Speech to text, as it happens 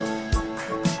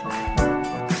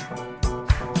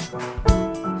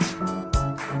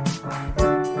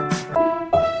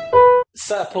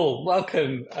Paul,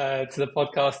 welcome to the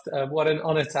podcast. What an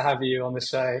honor to have you on the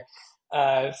show.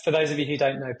 For those of you who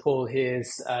don't know Paul, he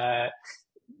is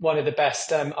one of the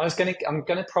best. I'm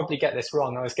gonna probably get this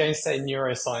wrong. I was going to say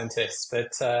neuroscientist,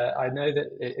 but I know that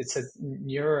it's a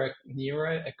neuroeconomist.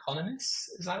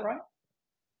 Is that right?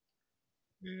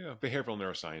 Yeah, behavioral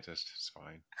neuroscientist. It's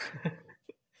fine.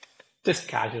 Just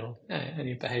casual,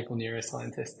 any behavioral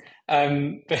neuroscientist.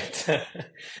 But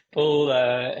Paul,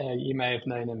 you may have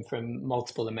known him from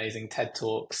multiple amazing TED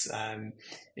Talks.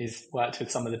 He's worked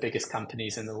with some of the biggest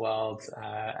companies in the world,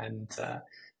 and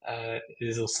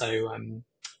is also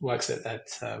works at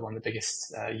one of the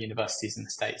biggest universities in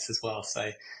the States as well.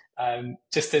 So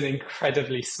just an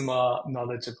incredibly smart,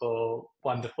 knowledgeable,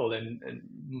 wonderful, and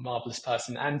marvelous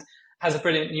person, and has a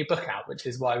brilliant new book out, which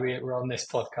is why we're on this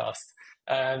podcast.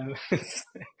 Um,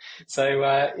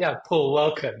 yeah, Paul,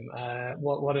 welcome.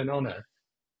 What an honor.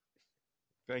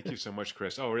 Thank you so much,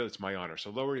 Chris. Oh, really? It's my honor. So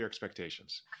lower your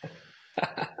expectations.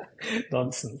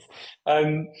 Nonsense.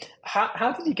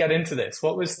 How did you get into this?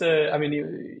 What was I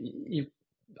mean,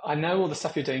 I know all the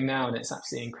stuff you're doing now, and it's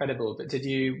absolutely incredible. But did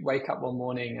you wake up one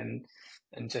morning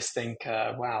and just think,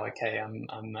 wow, okay,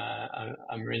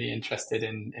 I'm really interested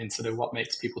in sort of what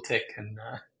makes people tick, and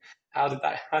how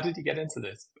did you get into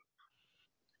this?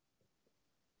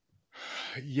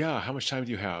 Yeah, how much time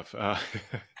do you have?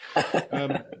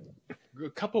 A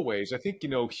couple ways. I think,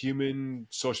 human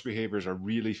social behaviors are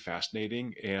really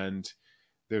fascinating, and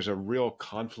there's a real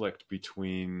conflict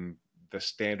between the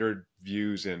standard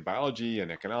views in biology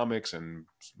and economics and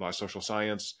a lot of social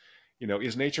science.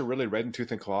 Is nature really red in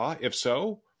tooth and claw? If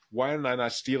so, why am I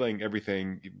not stealing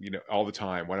everything, all the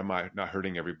time? Why am I not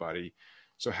hurting everybody?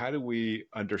 So how do we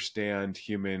understand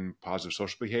human positive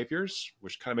social behaviors,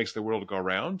 which kind of makes the world go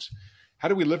around? How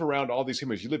do we live around all these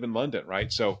humans? You live in London,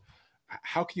 right? So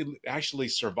how can you actually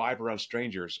survive around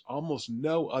strangers? Almost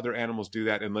no other animals do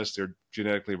that unless they're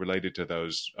genetically related to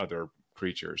those other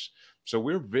creatures. So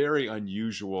we're very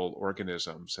unusual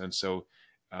organisms. And so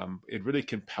it really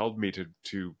compelled me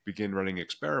to begin running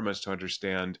experiments to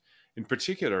understand, in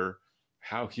particular,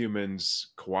 how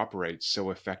humans cooperate so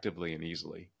effectively and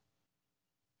easily.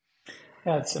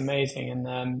 Yeah, it's amazing,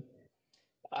 and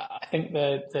I think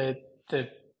the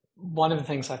one of the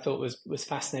things I thought was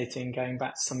fascinating, going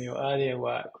back to some of your earlier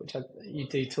work, which you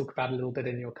do talk about a little bit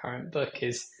in your current book,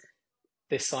 is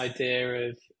this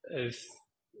idea of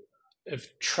of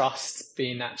trust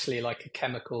being actually like a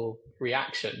chemical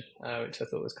reaction, which I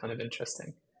thought was kind of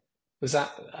interesting. Was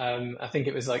that I think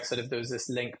it was like sort of there was this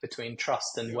link between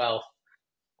trust and wealth.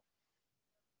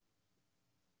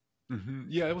 Mm-hmm.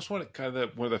 Yeah, it was one of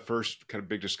the first kind of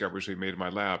big discoveries we made in my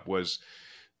lab was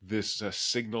this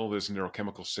signal, this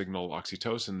neurochemical signal,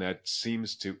 oxytocin, that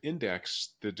seems to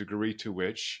index the degree to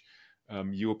which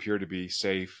you appear to be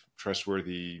safe,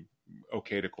 trustworthy,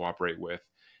 okay to cooperate with.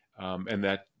 And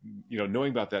that,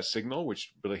 knowing about that signal,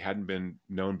 which really hadn't been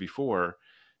known before,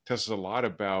 tells us a lot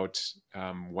about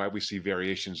why we see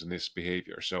variations in this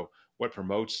behavior. So what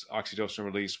promotes oxytocin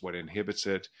release, what inhibits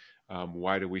it,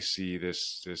 why do we see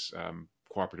this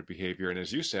cooperative behavior? And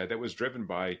as you said, that was driven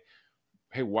by,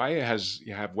 hey, why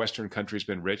have Western countries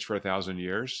been rich for 1,000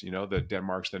 years? The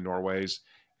Denmarks, the Norways,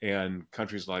 and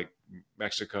countries like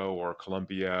Mexico or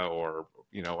Colombia or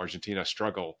Argentina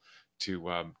struggle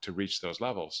to reach those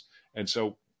levels. And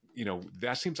so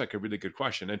that seems like a really good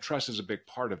question, and trust is a big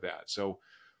part of that. So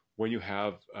when you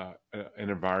have an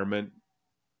environment,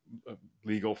 a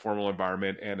legal formal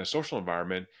environment, and a social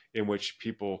environment in which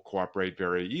people cooperate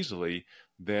very easily,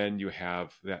 then you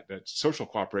have that social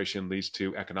cooperation leads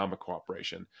to economic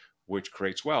cooperation, which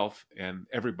creates wealth, and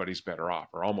everybody's better off,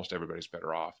 or almost everybody's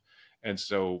better off. And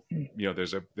so,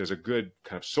 there's a good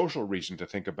kind of social reason to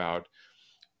think about,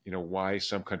 why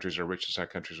some countries are rich and some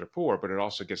countries are poor, but it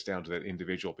also gets down to that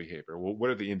individual behavior. Well, what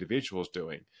are the individuals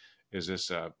doing? Is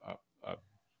this a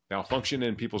malfunction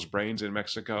in people's brains in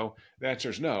Mexico? The answer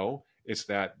is no. It's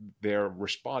that they're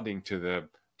responding to the,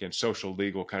 again, social,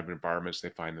 legal kind of environments they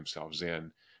find themselves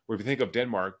in. Where if you think of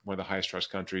Denmark, one of the highest trust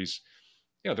countries,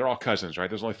 they're all cousins, right?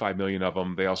 There's only 5 million of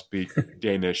them. They all speak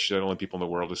Danish. They're the only people in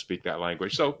the world who speak that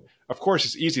language. So, of course,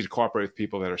 it's easy to cooperate with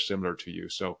people that are similar to you.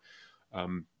 So,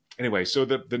 anyway, so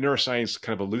the neuroscience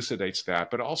kind of elucidates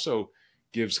that, but also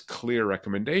gives clear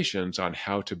recommendations on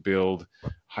how to build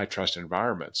high trust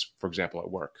environments, for example, at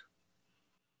work.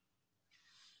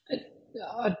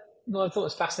 What I thought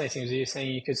was fascinating was you were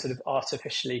saying you could sort of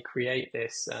artificially create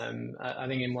this. I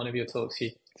think in one of your talks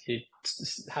you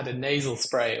had a nasal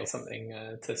spray or something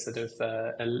to sort of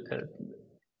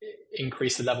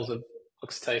increase the levels of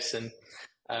oxytocin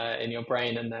in your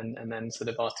brain, and then sort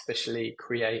of artificially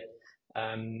create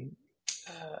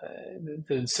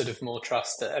the sort of more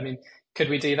trust. I mean, could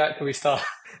we do that? Could we start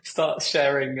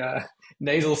sharing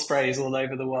nasal sprays all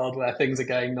over the world where things are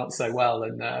going not so well,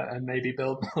 and maybe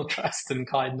build more trust and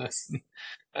kindness?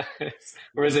 Or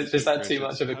Well, that's is it, that Chris. too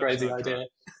much It's of a hugs, crazy not idea?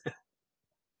 drugs.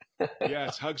 Yeah,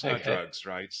 it's hugs, not Okay. drugs,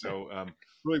 right? So,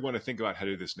 really want to think about how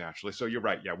to do this naturally. So, you're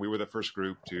right. Yeah, we were the first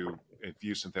group to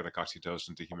infuse synthetic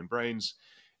oxytocin to human brains,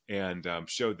 and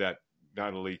showed that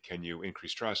not only can you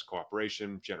increase trust,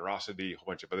 cooperation, generosity, a whole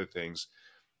bunch of other things,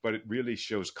 but it really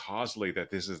shows causally that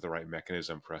this is the right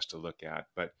mechanism for us to look at.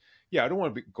 But yeah, I don't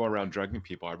want to go around drugging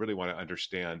people. I really want to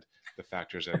understand the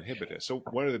factors that inhibit it. So,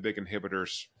 one of the big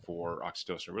inhibitors for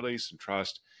oxytocin release and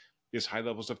trust is high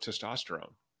levels of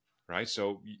testosterone, right?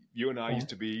 So you and I Yeah. used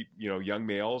to be, young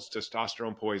males,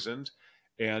 testosterone poisoned,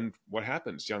 and what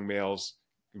happens? Young males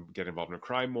get involved in a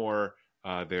crime more.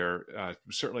 They're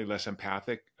certainly less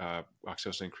empathic.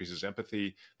 Oxytocin increases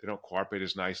empathy. They don't cooperate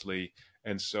as nicely,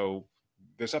 and so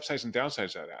there's upsides and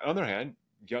downsides of that. On the other hand,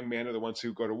 young men are the ones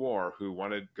who go to war, who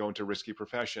want to go into risky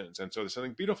professions, and so there's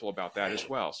something beautiful about that as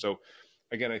well. So,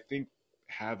 again, I think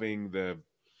having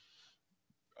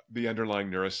the underlying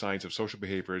neuroscience of social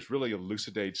behaviors really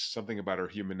elucidates something about our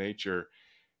human nature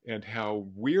and how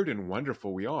weird and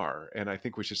wonderful we are. And I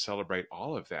think we should celebrate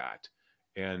all of that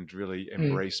and really Mm.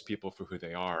 embrace people for who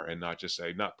they are and not just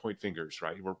say, not point fingers,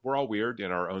 right? We're all weird in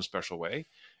our own special way.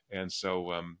 And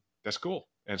so that's cool.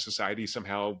 And society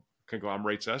somehow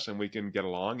conglomerates us and we can get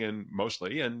along and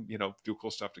mostly and, do cool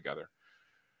stuff together.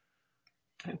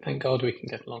 Thank God we can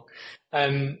get along.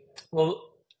 Well,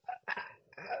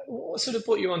 what sort of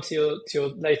brought you onto your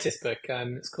latest book?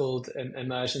 It's called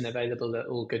Immersion, available at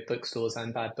all good bookstores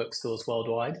and bad bookstores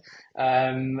worldwide. So,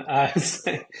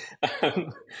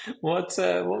 um, what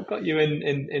got you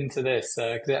into this?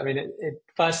 'Cause, I mean,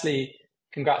 firstly,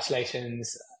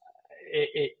 congratulations.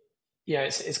 It yeah,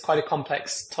 it's quite a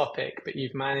complex topic, but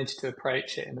you've managed to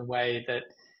approach it in a way that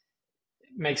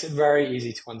makes it very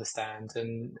easy to understand,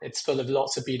 and it's full of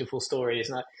lots of beautiful stories.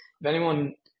 And if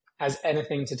anyone has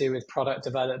anything to do with product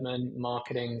development,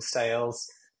 marketing, sales,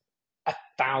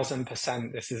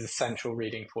 1,000% this is essential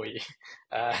reading for you,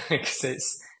 because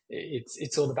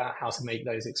it's all about how to make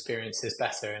those experiences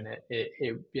better. And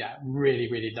it yeah,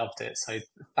 really loved it. So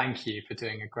thank you for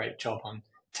doing a great job on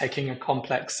taking a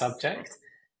complex subject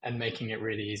and making it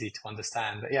really easy to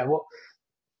understand. But yeah,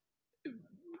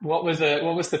 what was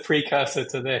the precursor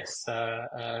to this?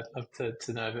 I'd love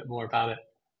to know a bit more about it.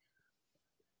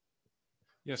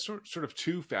 Yeah, sort of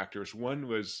two factors. One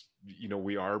was,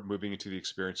 we are moving into the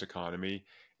experience economy,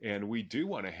 and we do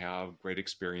want to have great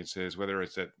experiences, whether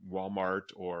it's at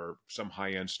Walmart or some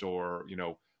high-end store.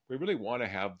 We really want to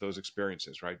have those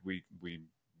experiences, right? We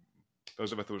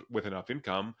those of us with enough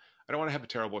income, I don't want to have a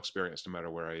terrible experience no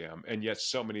matter where I am. And yet,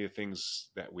 so many of the things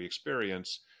that we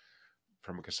experience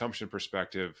from a consumption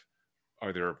perspective are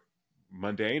either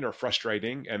mundane or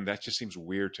frustrating, and that just seems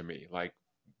weird to me. Like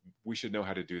we should know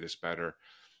how to do this better.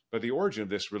 But the origin of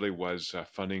this really was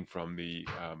funding from the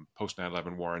post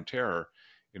 9/11 war on terror,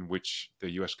 in which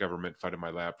the US government funded my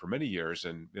lab for many years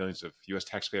and millions of US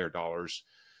taxpayer dollars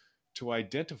to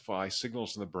identify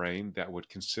signals in the brain that would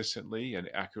consistently and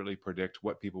accurately predict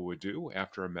what people would do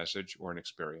after a message or an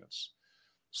experience.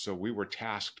 So we were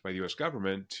tasked by the US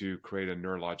government to create a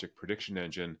neurologic prediction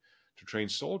engine to train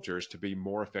soldiers to be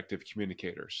more effective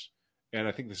communicators. And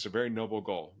I think this is a very noble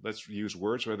goal. Let's use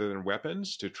words rather than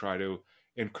weapons to try to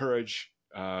encourage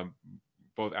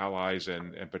both allies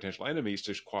and potential enemies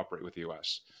to cooperate with the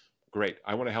US. Great.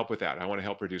 I want to help with that. I want to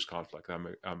help reduce conflict.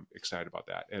 I'm excited about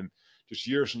that. And just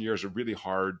years and years of really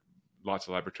hard, lots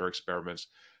of laboratory experiments.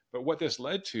 But what this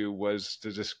led to was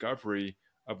the discovery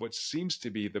of what seems to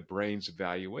be the brain's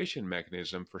evaluation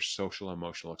mechanism for social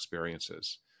emotional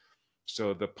experiences.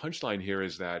 So the punchline here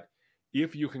is that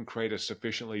if you can create a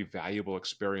sufficiently valuable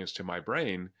experience to my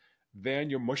brain, then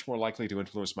you're much more likely to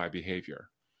influence my behavior.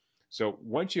 So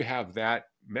once you have that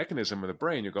mechanism of the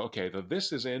brain, you go, okay, so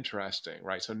this is interesting,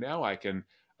 right? So now I can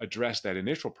address that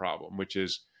initial problem, which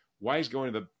is why is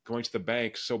going to the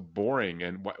bank so boring,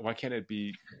 and why can't it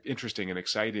be interesting and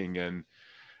exciting and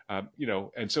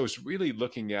and so it's really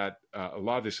looking at a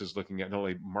lot of this is looking at not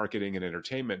only marketing and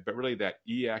entertainment, but really that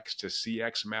EX to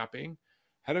CX mapping,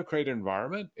 how to create an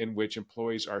environment in which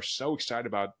employees are so excited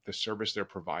about the service they're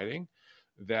providing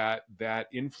that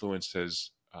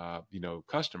influences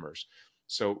customers.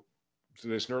 So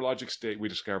this neurologic state we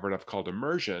discovered I've called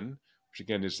immersion, which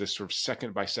again is this sort of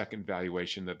second by second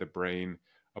valuation that the brain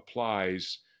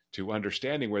applies to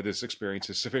understanding where this experience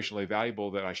is sufficiently valuable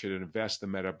that I should invest the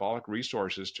metabolic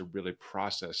resources to really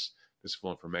process this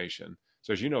full information.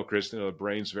 So as you know, Chris, the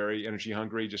brain's very energy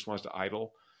hungry, just wants to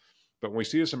idle. But when we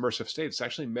see this immersive state, it's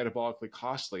actually metabolically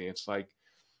costly. It's like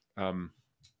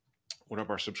one of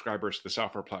our subscribers to the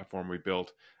software platform we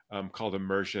built called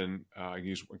Immersion. I'm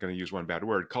going to use one bad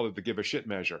word, called it the give a shit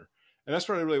measure. And that's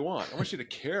what I really want. I want you to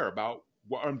care about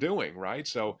what I'm doing, right?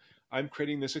 So I'm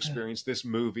creating this experience, this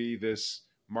movie, this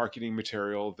marketing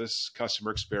material, this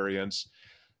customer experience,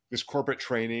 this corporate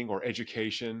training or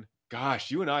education.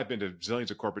 Gosh, you and I have been to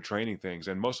zillions of corporate training things,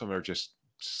 and most of them are just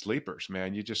sleepers,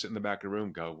 man. You just sit in the back of the room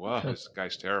and go, wow, this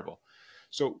guy's terrible.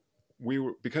 So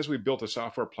because we built a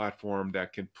software platform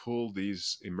that can pull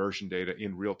these immersion data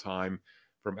in real time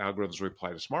from algorithms we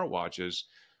apply to smartwatches,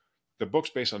 the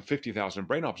book's based on 50,000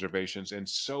 brain observations in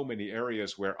so many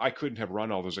areas where I couldn't have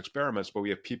run all those experiments, but we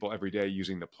have people every day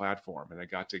using the platform. And I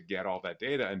got to get all that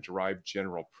data and derive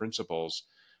general principles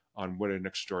on what an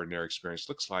extraordinary experience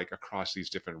looks like across these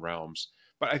different realms.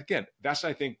 But again, that's,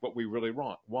 I think, what we really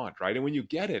want, right? And when you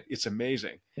get it, it's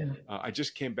amazing. Yeah. I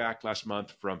just came back last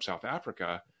month from South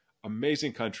Africa.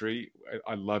 Amazing country.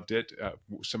 I loved it.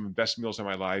 Some of the best meals of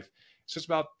my life. So it's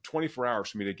about 24 hours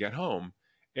for me to get home.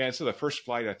 And so the first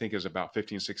flight, I think, is about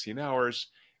 15, 16 hours.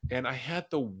 And I had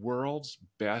the world's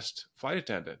best flight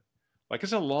attendant. Like,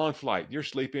 it's a long flight. You're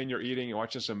sleeping, you're eating, you're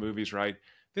watching some movies, right?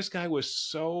 This guy was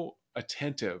so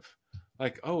attentive.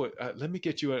 Like, let me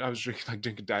get you I was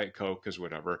drinking Diet Coke because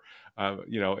whatever,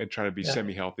 and trying to be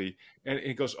semi-healthy. And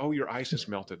he goes, oh, your ice is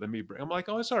melted. I'm like,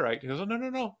 oh, it's all right. He goes, oh,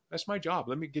 no, that's my job.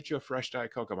 Let me get you a fresh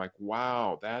Diet Coke. I'm like,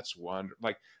 wow, that's wonderful.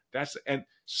 Like, and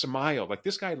smile. Like,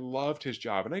 this guy loved his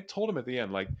job. And I told him at the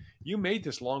end, like, you made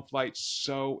this long flight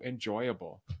so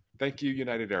enjoyable. Thank you,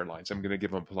 United Airlines. I'm going to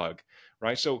give him a plug,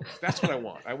 right? So that's what I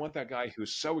want. I want that guy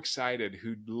who's so excited,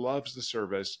 who loves the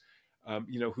service,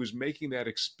 who's making that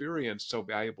experience so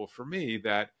valuable for me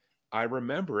that I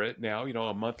remember it now,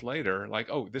 a month later, like,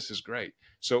 oh, this is great.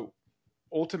 So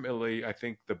ultimately, I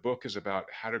think the book is about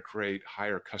how to create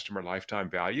higher customer lifetime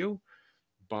value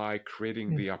by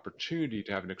creating the opportunity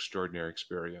to have an extraordinary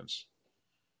experience.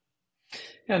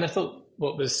 Yeah, and I thought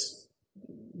what was,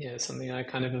 something I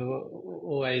kind of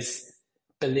always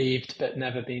believed but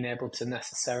never been able to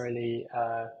necessarily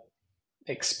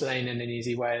explain in an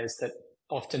easy way is that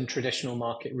often traditional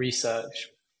market research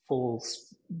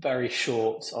falls very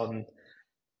short on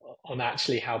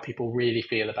actually how people really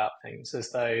feel about things,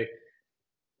 as though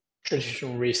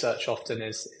traditional research often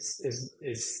is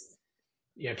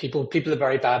people are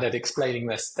very bad at explaining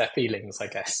their feelings, I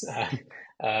guess.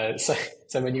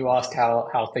 So when you ask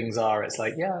how things are, it's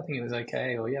like, yeah, I think it was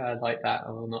okay, or yeah, I like that,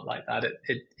 or not like that.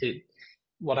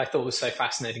 What I thought was so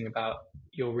fascinating about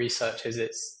your research is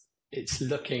it's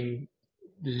looking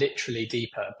literally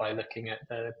deeper by looking at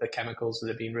the chemicals that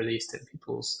have been released in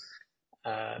people's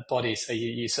bodies. So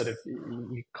you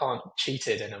can't cheat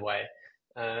it in a way.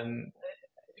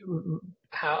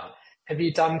 How have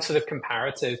you done sort of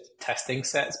comparative testing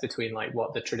sets between like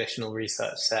what the traditional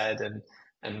research said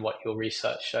and what your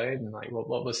research showed, and like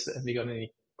have you got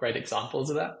any great examples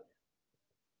of that?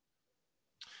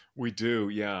 We do,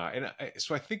 yeah. And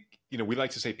so I think, we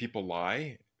like to say people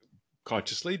lie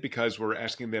consciously because we're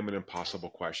asking them an impossible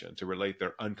question to relate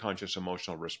their unconscious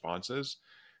emotional responses.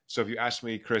 So if you ask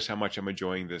me, Chris, how much I'm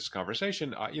enjoying this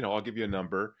conversation, I'll give you a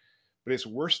number, but it's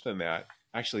worse than that.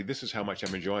 Actually, this is how much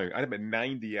I'm enjoying. I'm at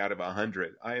 90 out of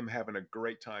 100. I am having a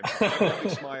great time. I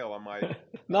smile on my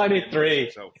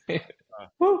 93. So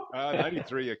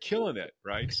 93, you're killing it,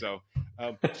 right? So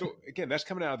again, that's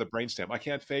coming out of the brainstem. I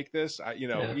can't fake this.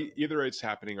 Either it's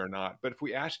happening or not. But if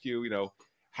we ask you,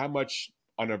 how much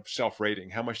on a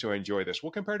self-rating, how much do I enjoy this?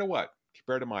 Well, compared to what?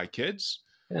 Compared to my kids?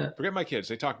 Yeah. Forget my kids.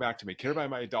 They talk back to me. Care about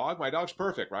my dog? My dog's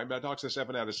perfect, right? My dog's a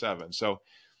 7 out of 7. So,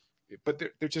 but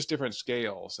they're just different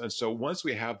scales. And so once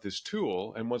we have this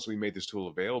tool, and once we made this tool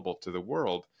available to the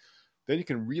world, then you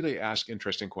can really ask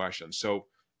interesting questions. So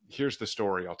here's the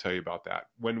story. I'll tell you about that.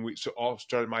 All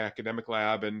started my academic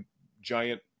lab and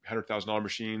giant $100,000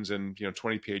 machines and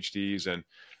 20 PhDs and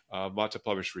lots of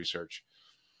published research.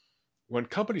 When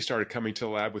companies started coming to the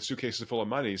lab with suitcases full of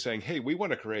money saying, hey, we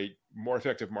want to create more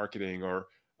effective marketing or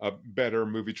a better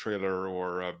movie trailer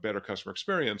or a better customer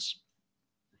experience,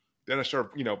 then I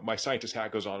start, my scientist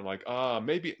hat goes on. I'm like,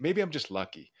 maybe I'm just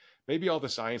lucky. Maybe all the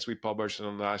science we published in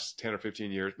the last 10 or 15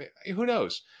 years, who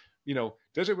knows?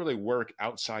 Does it really work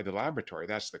outside the laboratory?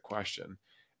 That's the question.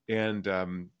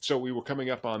 And so we were coming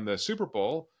up on the Super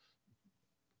Bowl,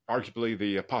 arguably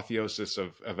the apotheosis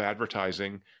of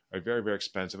advertising, are very, very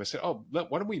expensive. I said,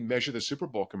 why don't we measure the Super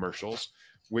Bowl commercials,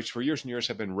 which for years and years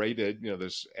have been rated.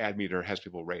 This ad meter has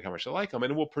people rate how much they like them,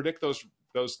 and we'll predict those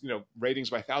ratings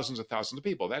by thousands of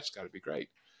people. That's got to be great.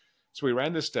 So we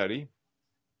ran this study,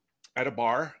 at a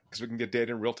bar because we can get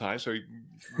data in real time. So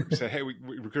we said, hey, we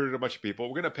recruited a bunch of people.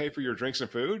 We're going to pay for your drinks and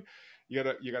food. You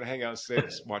gotta hang out and stay,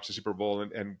 watch the Super Bowl,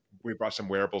 and we brought some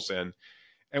wearables in,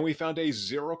 and we found a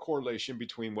zero correlation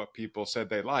between what people said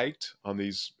they liked on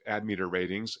these ad meter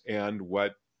ratings and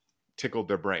what tickled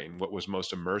their brain, what was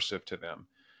most immersive to them.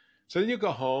 So then you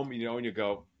go home, and you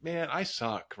go, man, I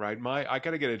suck, right? I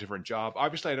got to get a different job.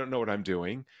 Obviously, I don't know what I'm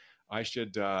doing. I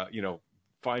should,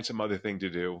 find some other thing to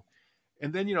do.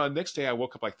 And then, the next day I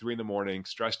woke up like 3 a.m,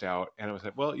 stressed out. And I was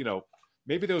like, well,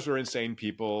 maybe those were insane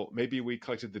people. Maybe we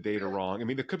collected the data wrong. I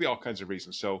mean, there could be all kinds of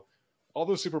reasons. So all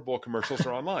those Super Bowl commercials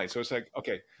are online. So it's like,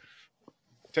 okay,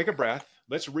 take a breath.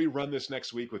 Let's rerun this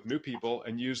next week with new people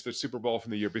and use the Super Bowl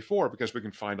from the year before because we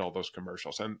can find all those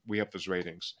commercials and we have those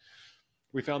ratings.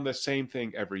 We found the same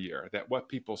thing every year, that what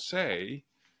people say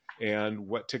and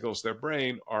what tickles their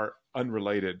brain are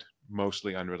unrelated,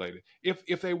 mostly unrelated.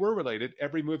 If they were related,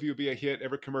 every movie would be a hit,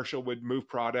 every commercial would move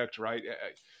product, right?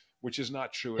 Which is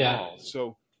not true at all.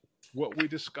 So what we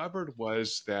discovered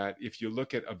was that if you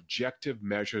look at objective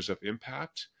measures of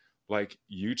impact, like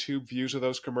YouTube views of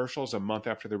those commercials a month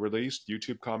after they're released,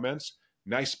 YouTube comments,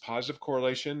 nice positive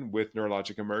correlation with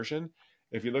neurologic immersion.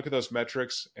 If you look at those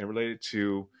metrics and relate it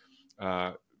to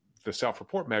the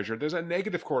self-report measure, there's a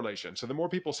negative correlation. So the more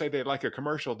people say they like a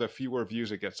commercial, the fewer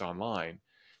views it gets online.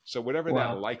 So whatever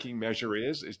that liking measure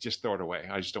is just throw it away.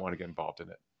 I just don't want to get involved in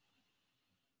it.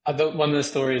 I thought one of the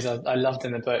stories I loved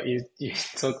in the book, you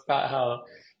talk about how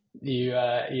you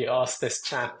asked this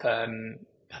chap,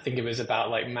 I think it was about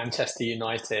like Manchester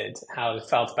United, how it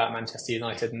felt about Manchester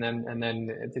United, and then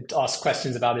it asked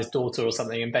questions about his daughter or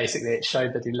something, and basically it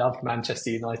showed that he loved Manchester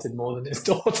United more than his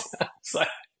daughter. So,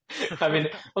 I mean,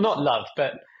 well, not love,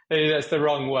 but maybe that's the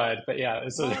wrong word, but yeah,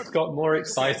 it sort of got more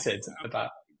excited about.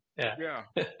 Yeah.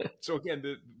 So again,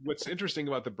 what's interesting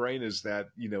about the brain is that,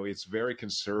 it's very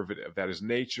conservative. That is,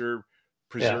 nature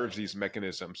preserves these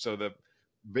mechanisms. So the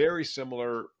very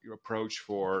similar approach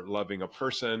for loving a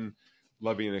person,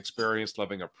 loving an experience,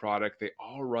 loving a product, they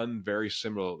all run very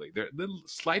similarly. There are little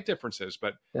slight differences,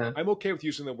 but I'm okay with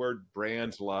using the word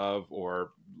brand love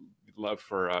or love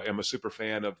for, I'm a super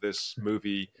fan of this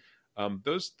movie.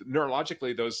 Those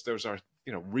neurologically, those are,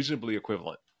 reasonably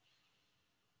equivalent.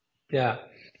 Yeah.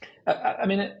 I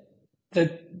mean,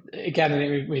 again, I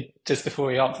think we just before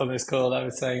we hopped on this call, I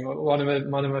was saying one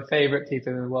of my favorite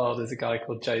people in the world is a guy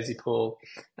called Josie Paul.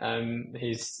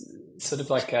 He's sort of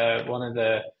like one of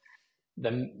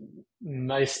the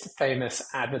most famous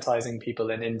advertising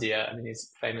people in India. I mean,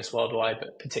 he's famous worldwide,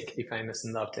 but particularly famous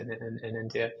and loved in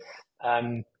India.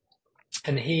 And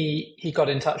he got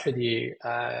in touch with you,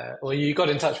 or you got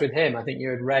in touch with him. I think you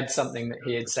had read something that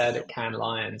he had said at Cannes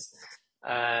Lions,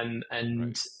 and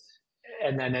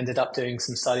then ended up doing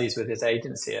some studies with his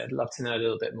agency. I'd love to know a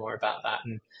little bit more about that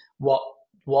and what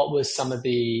was some of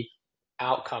the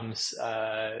outcomes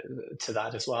to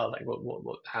that as well. Like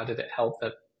how did it help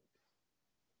them?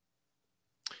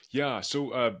 Yeah.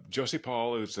 So Josie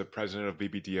Paul is the president of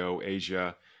BBDO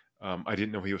Asia. I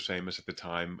didn't know he was famous at the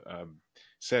time.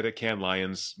 Said at Cannes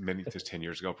Lions just 10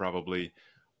 years ago, probably,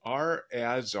 our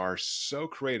ads are so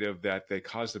creative that they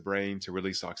cause the brain to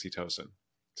release oxytocin.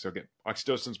 So again,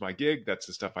 oxytocin's my gig. That's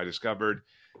the stuff I discovered.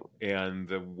 And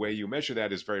the way you measure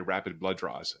that is very rapid blood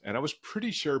draws. And I was pretty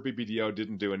sure BBDO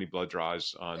didn't do any blood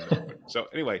draws on. So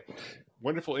anyway,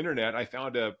 wonderful internet. I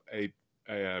found a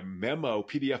memo,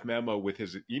 PDF memo with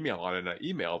his email on it. And I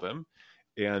emailed him.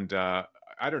 And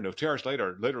I don't know, 2 hours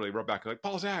later, literally wrote back like,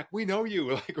 Paul Zak, we know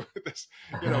you. Like with this,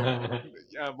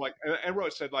 like, and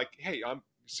wrote, said like, hey, I'm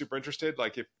super interested.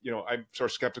 Like if, I'm sort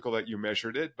of skeptical that you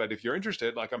measured it, but if you're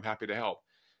interested, like I'm happy to help.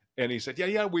 And he said,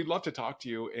 yeah, we'd love to talk to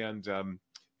you. And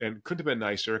couldn't have been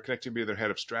nicer. Connected me with their head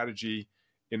of strategy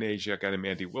in Asia, a guy named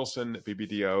Andy Wilson at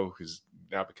BBDO, who's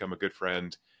now become a good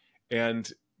friend.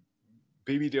 And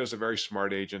BBDO is a very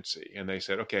smart agency. And they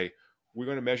said, okay, we're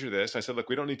going to measure this. I said, look,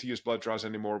 we don't need to use blood draws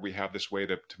anymore. We have this way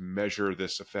to measure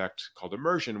this effect called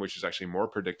immersion, which is actually more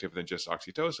predictive than just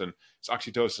oxytocin. It's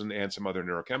oxytocin and some other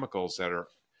neurochemicals that are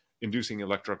inducing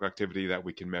electrical activity that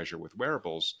we can measure with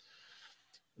wearables.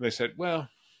 And they said, well,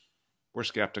 we're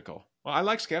skeptical. Well, I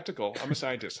like skeptical. I'm a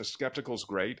scientist. So skeptical is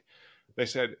great. They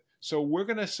said, so we're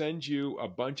going to send you a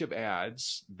bunch of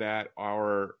ads that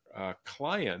our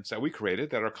clients that we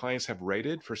created, that our clients have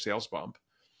rated for sales bump.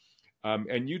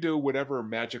 And you do whatever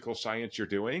magical science you're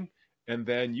doing, and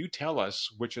then you tell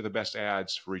us which are the best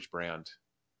ads for each brand.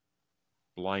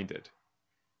 Blinded.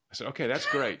 I said, okay, that's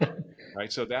great.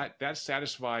 Right. So that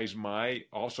satisfies my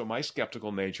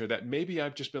skeptical nature that maybe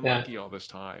I've just been lucky all this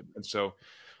time. And so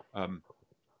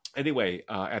anyway,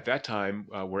 at that time,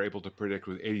 we're able to predict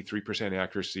with 83%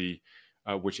 accuracy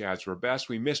which ads were best.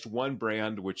 We missed one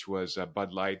brand, which was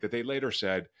Bud Light, that they later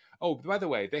said, oh, by the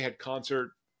way, they had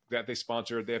concert that they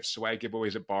sponsored. They have swag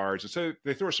giveaways at bars, and so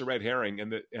they threw us a red herring,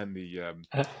 and the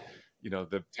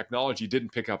technology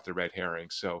didn't pick up the red herring.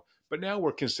 So, but now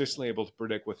we're consistently able to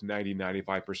predict with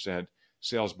 95%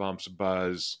 sales bumps,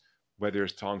 buzz, whether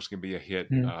Tongs can be a hit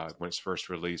when it's first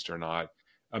released or not,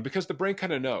 because the brain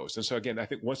kind of knows. And so again, I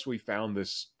think once we found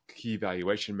this key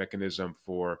evaluation mechanism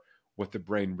for what the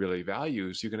brain really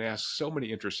values, you can ask so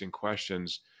many interesting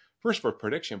questions, first for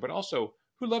prediction, but also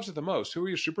who loves it the most? Who are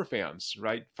your super fans,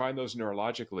 right? Find those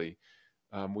neurologically.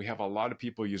 We have a lot of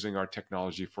people using our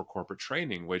technology for corporate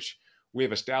training, which we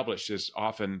have established is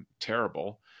often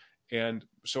terrible. And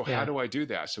so how do I do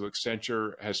that? So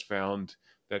Accenture has found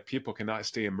that people cannot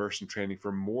stay immersed in training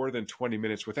for more than 20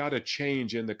 minutes without a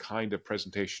change in the kind of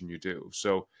presentation you do.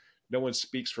 So no one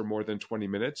speaks for more than 20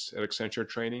 minutes at Accenture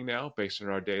training now based on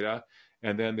our data.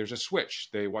 And then there's a switch.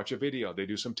 They watch a video, they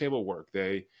do some table work,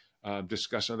 they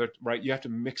discuss another, right? You have to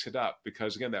mix it up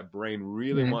because again, that brain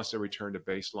really wants to return to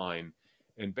baseline.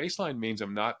 And baseline means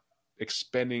I'm not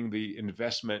expending the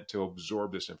investment to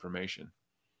absorb this information.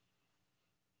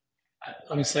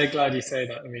 I'm so glad you say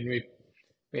that. I mean,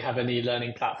 we have an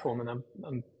e-learning platform, and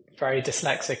I'm very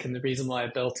dyslexic, and the reason why I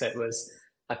built it was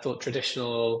I thought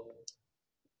traditional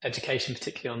education,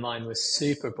 particularly online, was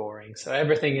super boring. So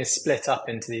everything is split up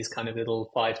into these kind of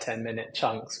little 5-10 minute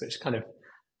chunks, which kind of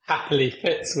happily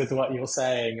fits with what you're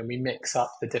saying, and we mix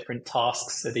up the different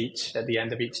tasks at the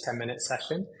end of each 10-minute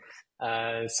session.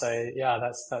 So yeah,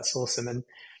 that's awesome. And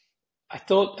I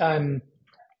thought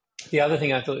the other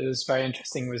thing I thought was very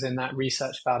interesting was in that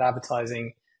research about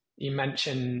advertising, you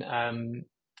mentioned kind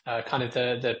of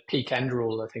the peak end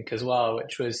rule, I think, as well,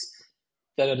 which was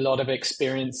that a lot of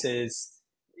experiences,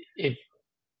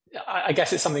 I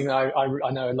guess it's something that I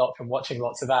know a lot from watching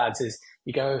lots of ads, is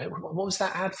you go, what was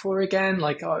that ad for again?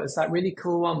 Like, oh, it's that really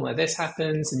cool one where this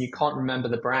happens, and you can't remember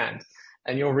the brand.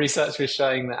 And your research was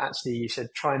showing that actually you should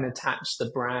try and attach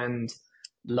the brand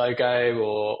logo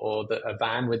or a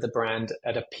van with the brand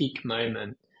at a peak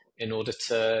moment in order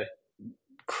to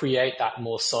create that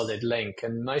more solid link.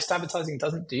 And most advertising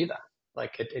doesn't do that.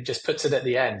 Like it just puts it at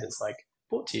the end. It's like,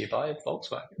 brought to you by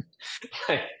Volkswagen.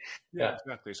 Yeah,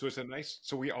 exactly. So it's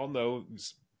so we all know,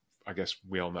 I guess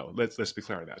we all know, let's be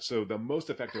clear on that. So the most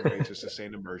effective way to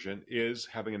sustain immersion is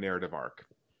having a narrative arc.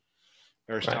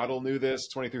 Aristotle knew this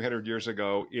 2,300 years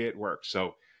ago. It worked.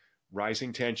 So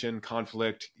rising tension,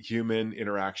 conflict, human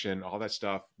interaction, all that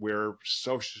stuff. We're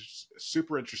so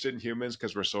super interested in humans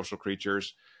because we're social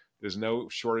creatures. There's no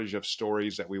shortage of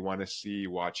stories that we want to see,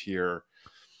 watch, hear.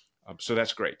 So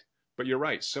that's great. But you're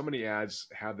right. So many ads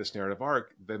have this narrative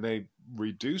arc. Then they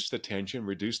reduce the tension,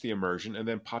 reduce the immersion, and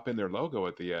then pop in their logo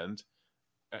at the end.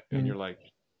 And you're like,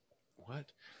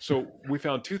 what? So we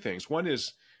found two things. One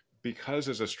is because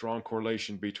there's a strong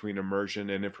correlation between immersion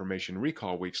and information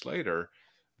recall weeks later,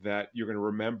 that you're going to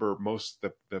remember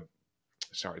the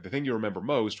thing you remember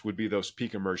most would be those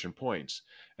peak immersion points.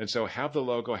 And so have the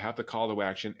logo, have the call to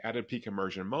action at a peak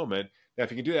immersion moment. Now,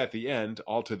 if you can do that at the end,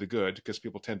 all to the good, because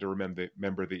people tend to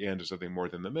remember the end as something more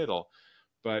than the middle.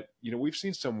 But, we've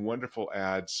seen some wonderful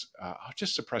ads. I'll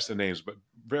just suppress the names, but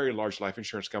very large life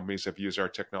insurance companies have used our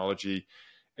technology,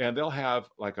 and they'll have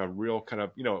like a real kind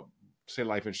of, say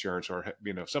life insurance or,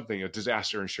 something, a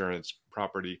disaster insurance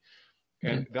property.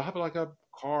 And they'll have like a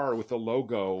car with a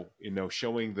logo,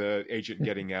 showing the agent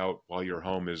getting out while your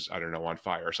home is, I don't know, on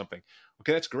fire or something.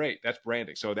 Okay, that's great. That's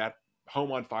branding. So that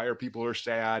home on fire, people are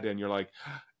sad, and you're like,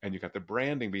 and you got the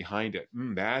branding behind it.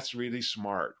 That's really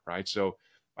smart, right? So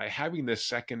by having this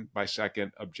second by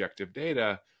second objective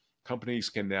data, companies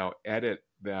can now edit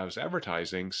those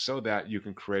advertising so that you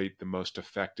can create the most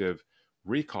effective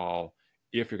recall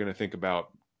if you're going to think about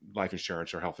life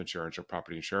insurance or health insurance or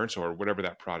property insurance or whatever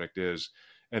that product is.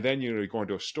 And then you go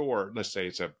into a store, let's say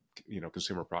it's a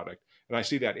consumer product, and I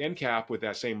see that end cap with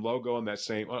that same logo and that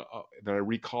same that I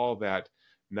recall that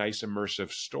nice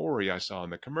immersive story I saw in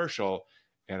the commercial,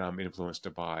 and I'm influenced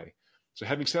to buy. So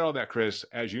having said all that, Chris,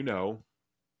 as you know,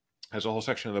 has a whole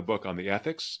section of the book on the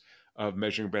ethics of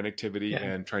measuring brand activity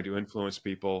and trying to influence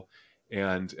people.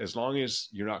 And as long as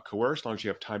you're not coerced, as long as you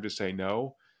have time to say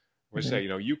no, we say,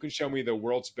 you can show me the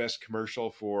world's best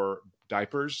commercial for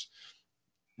diapers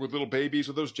with little babies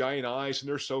with those giant eyes, and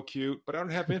they're so cute, but I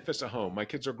don't have infants at home. My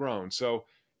kids are grown. So,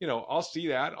 I'll see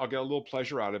that. I'll get a little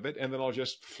pleasure out of it, and then I'll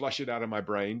just flush it out of my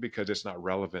brain because it's not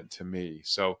relevant to me.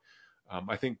 So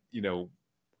I think,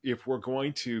 if we're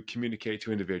going to communicate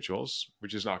to individuals,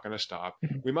 which is not going to stop,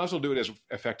 we might as well do it as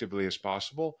effectively as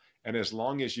possible. And as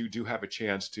long as you do have a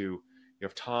chance to, you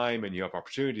have time and you have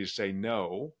opportunity to say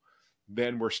no,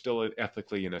 then we're still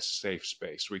ethically in a safe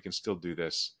space. We can still do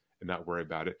this and not worry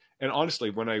about it. And honestly,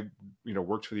 when I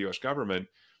worked for the U.S. government,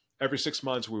 every 6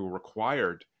 months we were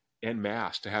required en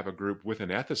masse to have a group with an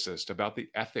ethicist about the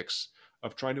ethics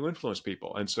of trying to influence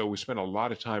people. And so we spent a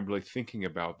lot of time really thinking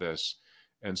about this.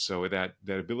 And so that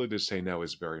ability to say no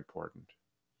is very important.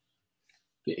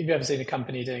 Have you ever seen a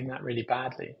company doing that really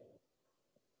badly?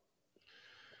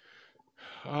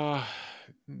 Uh,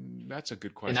 that's a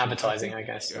good In question. advertising, I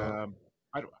guess. I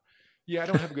don't, yeah, I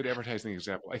don't have a good advertising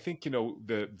example. I think,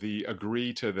 the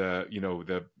agree to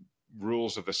the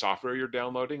rules of the software you're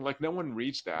downloading, like no one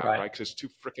reads that, Right. right? Because it's too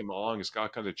freaking long. It's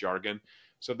got kind of jargon.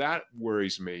 So that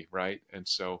worries me, right? And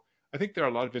so I think there are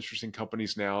a lot of interesting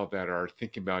companies now that are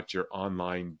thinking about your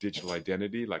online digital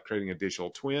identity, like creating a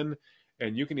digital twin.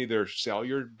 And you can either sell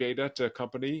your data to a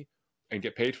company and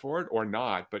get paid for it or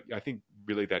not. But I think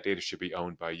really that data should be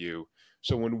owned by you.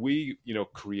 So when we,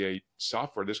 create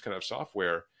software, this kind of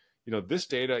software, this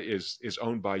data is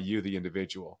owned by you, the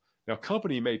individual. Now, a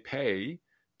company may pay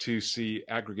to see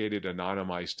aggregated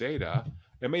anonymized data.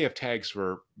 It may have tags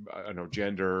for, I don't know,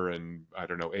 gender and I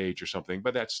don't know, age or something,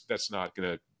 but that's not going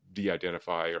to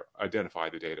de-identify or identify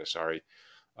the data. Sorry.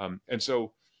 And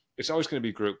so it's always going to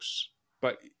be groups.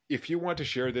 But if you want to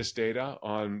share this data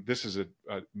this is a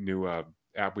new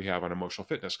app we have on emotional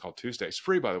fitness called Tuesday. It's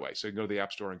free, by the way. So you can go to the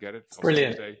App Store and get it. It's called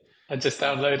Brilliant. Tuesday. I just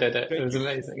downloaded it. It Thank was you.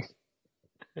 amazing.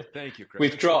 Thank you, Chris.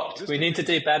 We've dropped. We need to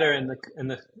do better in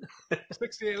the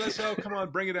 68. Come on,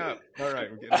 bring it up. All right,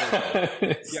 we're getting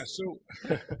there. Yeah.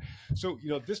 So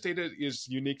this data is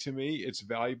unique to me. It's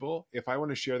valuable. If I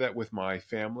want to share that with my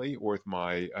family or with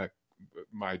my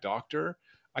doctor,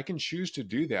 I can choose to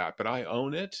do that, but I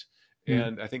own it.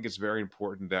 And I think it's very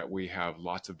important that we have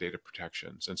lots of data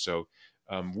protections. And so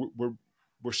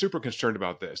we're super concerned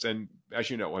about this. And as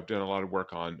you know, I've done a lot of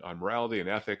work on morality and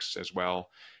ethics as well,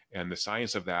 and the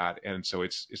science of that. And so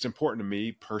it's important to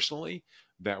me personally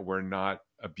that we're not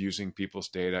abusing people's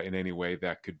data in any way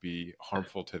that could be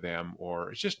harmful to them,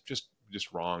 or it's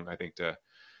just wrong, I think, to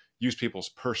use people's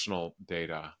personal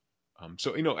data.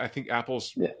 So I think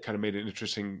Apple's kind of made an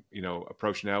interesting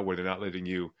approach now where they're not letting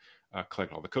you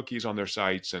collect all the cookies on their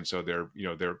sites, and so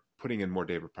they're putting in more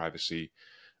data privacy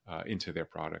into their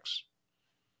products.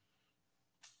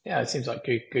 Yeah, it seems like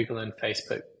Google and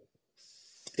Facebook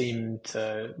seem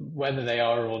to, whether they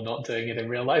are or not doing it in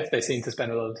real life, they seem to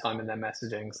spend a lot of time in their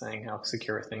messaging saying how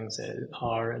secure things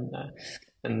are and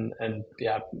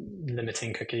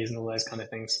limiting cookies and all those kind of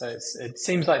things. So it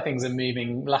seems like things are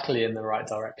moving, luckily, in the right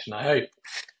direction, I hope.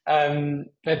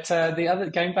 But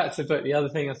going back to the book, the other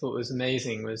thing I thought was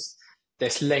amazing was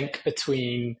this link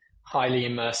between highly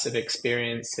immersive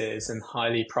experiences and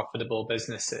highly profitable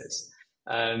businesses.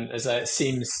 As it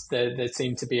seems there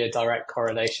seemed to be a direct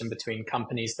correlation between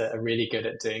companies that are really good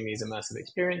at doing these immersive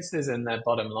experiences and their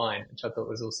bottom line, which I thought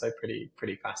was also pretty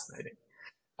fascinating.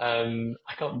 I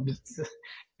can't.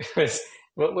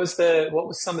 What was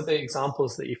some of the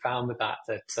examples that you found with that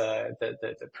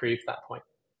proved that point?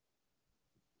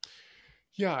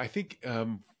 Yeah, I think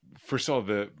first of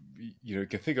all, you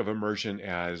can think of immersion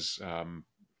as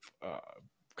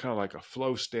kind of like a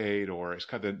flow state, or it's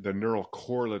kind of the neural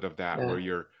correlate of that, where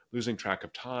you're losing track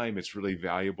of time. It's really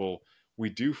valuable. We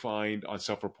do find on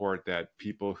self-report that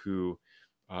people who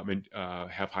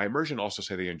have high immersion also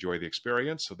say they enjoy the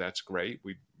experience. So that's great.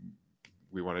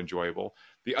 We want enjoyable.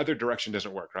 The other direction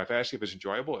doesn't work. Right? If I ask you if it's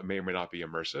enjoyable, it may or may not be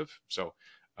immersive. So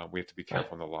we have to be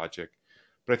careful on the logic.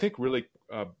 But I think really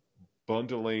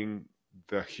bundling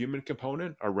the human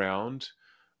component around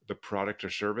the product or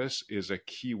service is a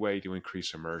key way to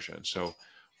increase immersion. So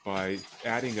by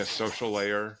adding a social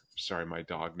layer, sorry, my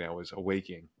dog now is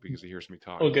awaking because he hears me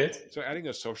talk. Oh, good. So adding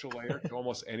a social layer to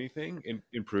almost anything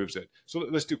improves it. So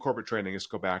let's do corporate training. Let's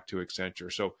go back to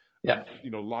Accenture. So,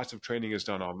 lots of training is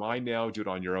done online now. Do it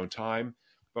on your own time.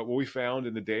 But what we found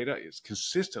in the data is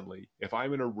consistently, if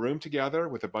I'm in a room together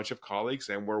with a bunch of colleagues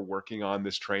and we're working on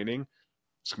this training,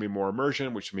 it's going to be more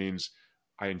immersion, which means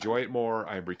I enjoy it more.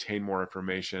 I retain more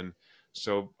information.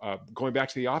 So going back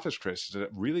to the office, Chris, is a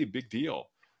really big deal,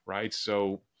 right?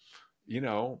 So,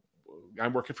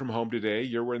 I'm working from home today.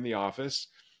 You're in the office.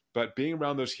 But being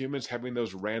around those humans, having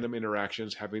those random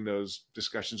interactions, having those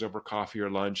discussions over coffee or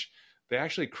lunch, they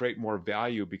actually create more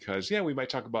value because, we might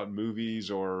talk about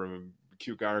movies or a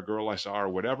cute guy or girl I saw or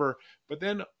whatever. But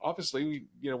then obviously,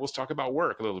 we'll talk about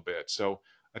work a little bit. So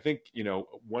I think,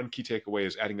 one key takeaway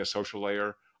is adding a social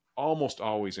layer almost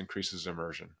always increases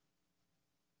immersion.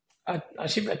 I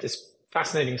actually read this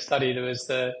fascinating study. There was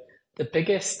the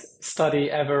biggest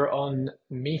study ever on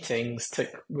meetings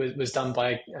was done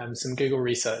by some Google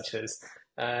researchers,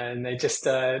 and they just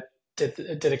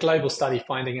did a global study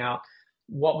finding out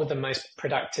what were the most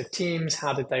productive teams,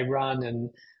 how did they run, and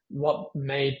what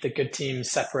made the good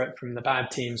teams separate from the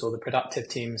bad teams, or the productive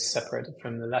teams separate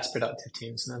from the less productive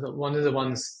teams. And I thought one of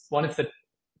the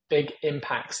big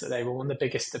impacts that one of the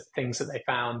biggest things that they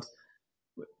found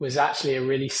was actually a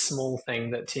really small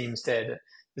thing that teams did.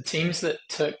 The teams that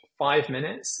took 5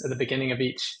 minutes at the beginning of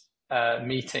each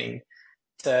meeting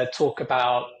to talk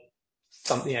about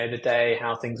something, the day,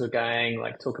 how things were going,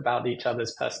 like talk about each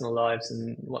other's personal lives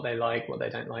and what they like, what they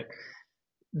don't like.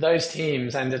 Those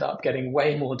teams ended up getting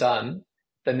way more done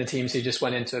than the teams who just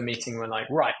went into a meeting and were like,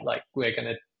 right, like we're going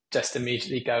to just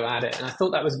immediately go at it. And I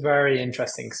thought that was very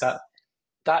interesting because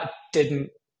that didn't,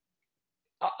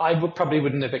 I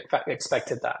wouldn't have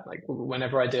expected that. Like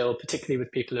whenever I deal, particularly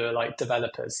with people who are like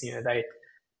developers,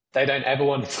 they don't ever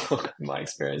want to talk, in my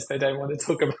experience, they don't want to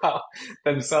talk about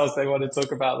themselves. They want to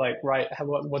talk about like, right,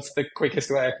 what's the quickest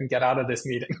way I can get out of this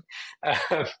meeting?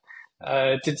 Have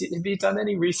you done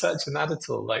any research on that at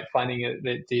all? Like finding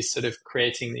that these sort of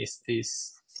creating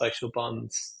these social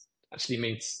bonds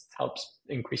actually helps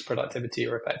increase productivity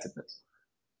or effectiveness?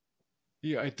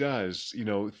 Yeah, it does.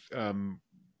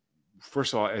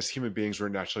 First of all, as human beings, we're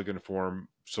naturally going to form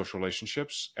social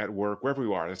relationships at work, wherever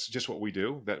we are. That's just what we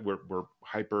do. That we're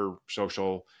hyper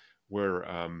social. We're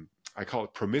I call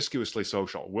it promiscuously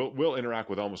social. We'll interact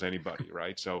with almost anybody,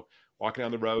 right? So walking down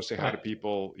the road, say hi to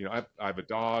people. I have a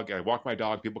dog. I walk my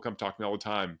dog. People come talk to me all the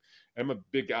time. I'm a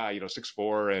big guy,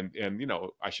 6'4", and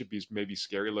I should be maybe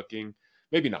scary looking.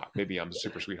 Maybe not. Maybe I'm a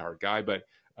super sweetheart guy, but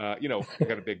I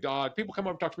got a big dog. People come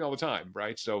over and talk to me all the time,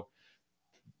 right? So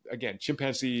again,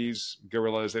 chimpanzees,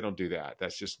 gorillas, they don't do that.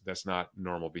 That's not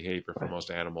normal behavior for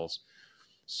most animals.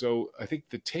 So I think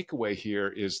the takeaway here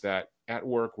is that at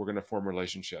work, we're going to form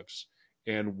relationships.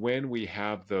 And when we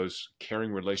have those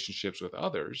caring relationships with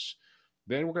others,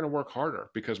 then we're going to work harder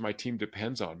because my team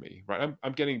depends on me, right?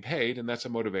 I'm getting paid, and that's a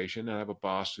motivation. And I have a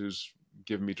boss who's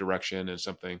giving me direction and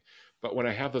something. But when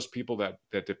I have those people that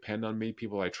depend on me,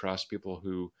 people I trust, people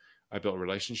who I built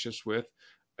relationships with,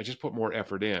 I just put more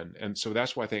effort in. And so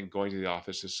that's why I think going to the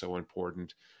office is so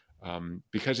important,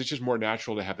 because it's just more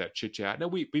natural to have that chit chat. Now,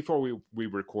 before we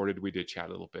recorded, we did chat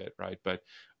a little bit, right? But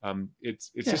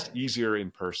it's just easier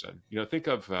in person. Think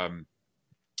of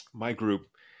my group,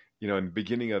 in the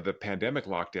beginning of the pandemic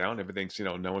lockdown, everything's,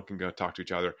 no one can go talk to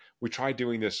each other. We tried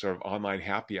doing this sort of online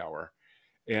happy hour.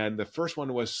 And the first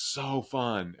one was so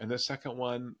fun. And the second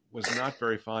one was not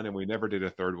very fun. And we never did a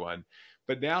third one.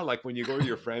 But now, like when you go to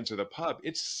your friends to the pub,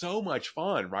 it's so much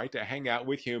fun, right? To hang out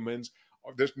with humans.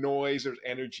 There's noise, there's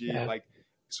energy.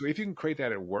 So if you can create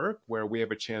that at work where we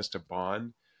have a chance to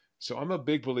bond. So I'm a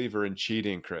big believer in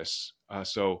cheating, Chris.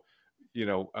 Offer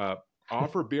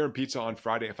beer and pizza on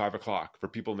Friday at 5:00 for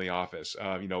people in the office.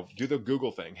 Do the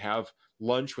Google thing, have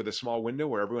lunch with a small window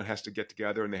where everyone has to get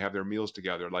together and they have their meals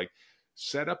together. Like,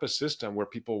 set up a system where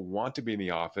people want to be in the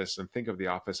office and think of the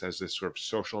office as this sort of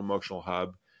social emotional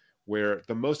hub where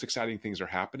the most exciting things are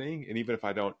happening. And even if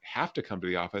I don't have to come to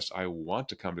the office, I want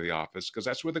to come to the office because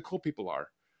that's where the cool people are.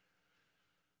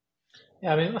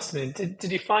 Yeah, I mean, it must have been.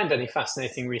 Did you find any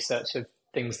fascinating research of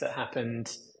things that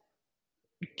happened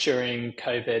during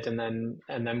COVID, and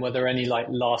then were there any like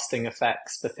lasting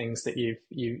effects for things that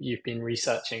you've been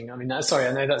researching? I mean, sorry,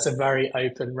 I know that's a very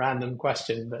open, random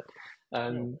question, but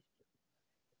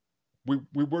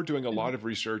we were doing a lot of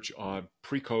research on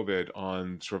pre-COVID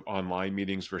on sort of online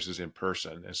meetings versus in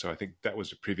person, and so I think that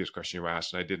was the previous question you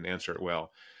asked, and I didn't answer it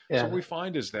well. So what we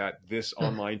find is that this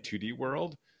online 2D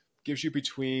world gives you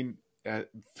between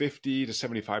 50 to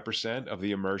 75% of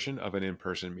the immersion of an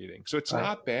in-person meeting. So it's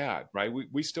not bad, right?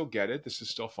 We still get it. This is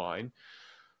still fine.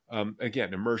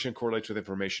 Again, immersion correlates with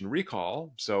information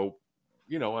recall. So,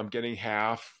 I'm getting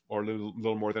half or a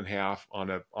little more than half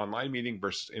on an online meeting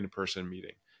versus in-person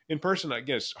meeting. In person,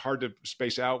 again, it's hard to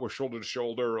space out. We're shoulder to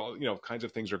shoulder. Kinds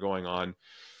of things are going on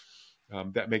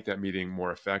that make that meeting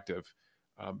more effective.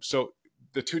 So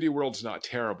the 2D world's not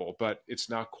terrible, but it's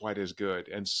not quite as good.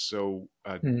 And so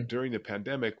during the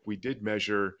pandemic, we did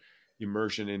measure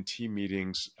immersion in team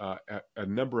meetings at a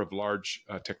number of large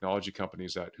technology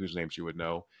companies whose names you would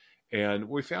know. And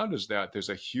what we found is that there's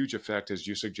a huge effect, as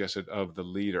you suggested, of the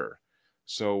leader.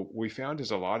 So we found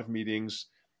is a lot of meetings,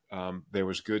 there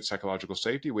was good psychological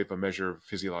safety. We have a measure of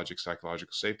physiologic,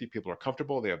 psychological safety. People are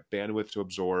comfortable. They have bandwidth to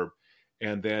absorb.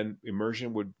 And then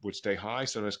immersion would stay high.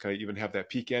 Sometimes kind of even have that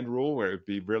peak end rule where it would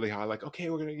be really high, like,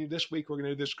 okay, we're going to do this week, we're going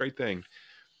to do this great thing.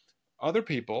 Other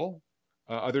people,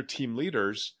 other team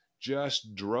leaders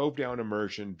just drove down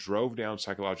immersion, drove down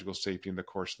psychological safety in the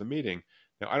course of the meeting.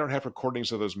 Now, I don't have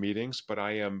recordings of those meetings, but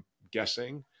I am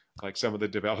guessing, like some of the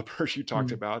developers you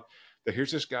talked about, that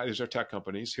here's this guy, these are tech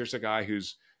companies. Here's a guy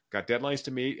who's got deadlines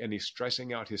to meet and he's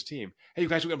stressing out his team. Hey, you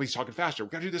guys, we got to be talking faster. We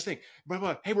got to do this thing. Blah,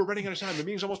 blah. Hey, we're running out of time. The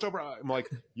meeting's almost over. I'm like,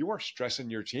 you are stressing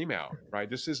your team out, right?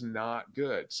 This is not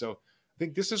good. So I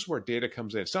think this is where data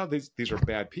comes in. It's not these are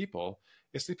bad people.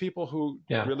 It's the people who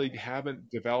really haven't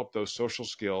developed those social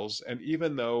skills. And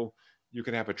even though you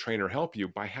can have a trainer help you,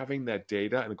 by having that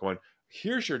data and going,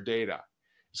 here's your data.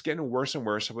 It's getting worse and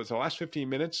worse. So with the last 15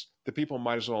 minutes, the people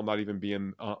might as well not even be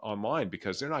online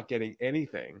because they're not getting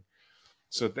anything.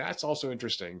 So that's also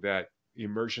interesting that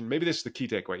immersion, maybe this is the key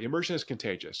takeaway. Immersion is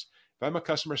contagious. If I'm a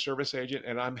customer service agent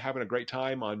and I'm having a great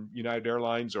time on United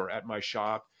Airlines or at my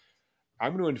shop,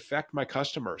 I'm going to infect my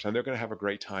customers and they're going to have a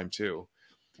great time too.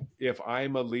 If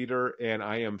I'm a leader and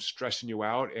I am stressing you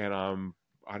out and I'm,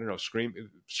 I don't know,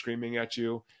 screaming at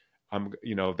you,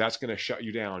 that's going to shut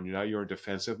you down. You're in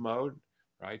defensive mode,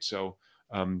 right? So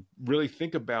really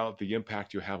think about the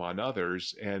impact you have on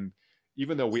others. And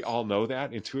even though we all know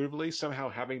that intuitively, somehow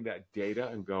having that data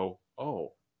and go,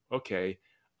 oh, okay,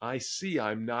 I see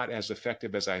I'm not as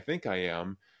effective as I think I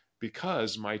am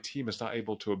because my team is not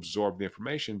able to absorb the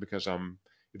information because I'm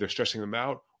either stressing them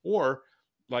out or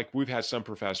like we've had some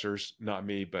professors, not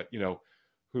me, but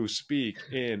who speak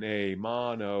in a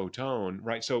monotone,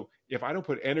 right? So if I don't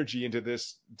put energy into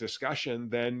this discussion,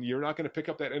 then you're not going to pick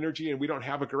up that energy and we don't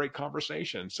have a great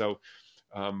conversation. So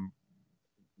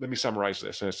let me summarize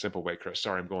this in a simple way, Chris.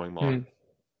 Sorry, I'm going long.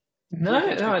 No,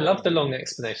 I love the long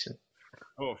explanation.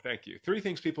 Oh, thank you. 3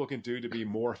 things people can do to be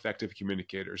more effective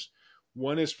communicators.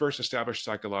 One is first establish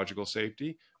psychological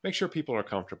safety. Make sure people are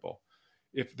comfortable.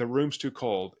 If the room's too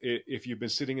cold, if you've been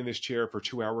sitting in this chair for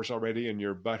 2 hours already and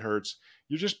your butt hurts,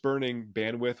 you're just burning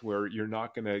bandwidth where you're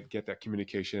not going to get that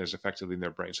communication as effectively in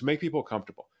their brain. So make people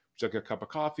comfortable. Take a cup of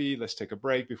coffee. Let's take a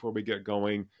break before we get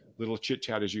going. Little chit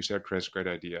chat, as you said, Chris, great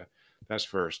idea. That's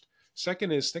first.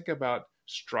 Second is think about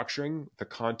structuring the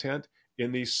content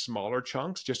in these smaller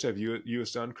chunks, just as you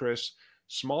have done, Chris.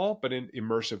 Small, but in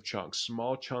immersive chunks,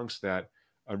 small chunks that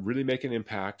really make an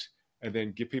impact, and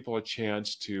then give people a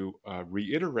chance to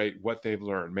reiterate what they've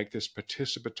learned, make this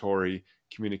participatory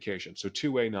communication. So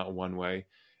 2-way, not 1-way.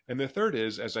 And the third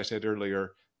is, as I said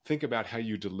earlier, think about how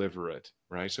you deliver it,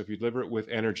 right? So if you deliver it with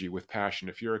energy, with passion,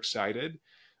 if you're excited,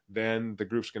 then the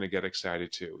group's going to get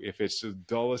excited too. If it's the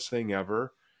dullest thing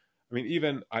ever, I mean,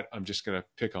 even I'm just going to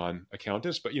pick on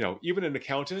accountants, but even an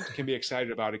accountant can be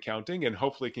excited about accounting and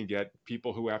hopefully can get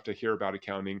people who have to hear about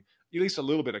accounting at least a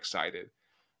little bit excited.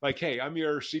 Like, hey, I'm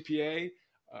your CPA.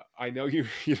 I know you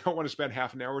don't want to spend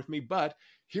half an hour with me, but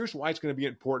here's why it's going to be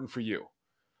important for you.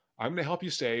 I'm going to help you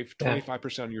save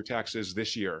 25% of your taxes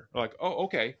this year. Like, oh,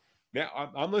 okay. Yeah,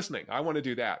 I'm listening. I want to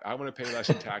do that. I want to pay less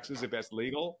in taxes if that's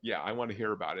legal. Yeah, I want to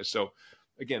hear about it. So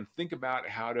again, think about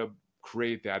how to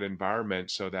create that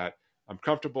environment so that I'm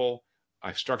comfortable,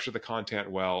 I structure the content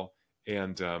well,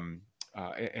 and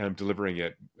I'm delivering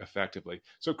it effectively.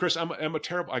 So Chris, I go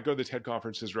to the TED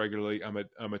conferences regularly.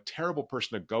 I'm a terrible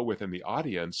person to go with in the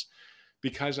audience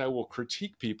because I will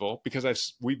critique people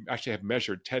because we actually have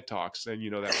measured TED Talks, and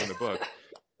that from the book,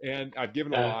 and I've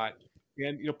given a lot.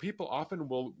 And people often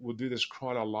will do this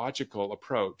chronological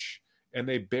approach, and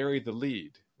they bury the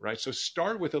lead, right? So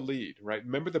start with a lead, right?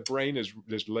 Remember, the brain is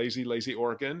this lazy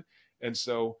organ, and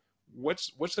so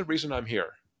what's the reason I'm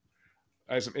here?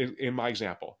 As in my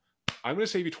example, I'm going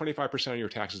to save you 25% of your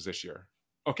taxes this year.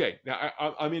 Okay, now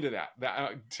I'm into that.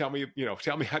 Tell me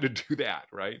how to do that,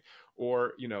 right?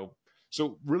 Or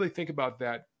so really think about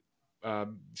that.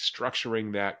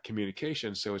 Structuring that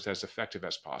communication so it's as effective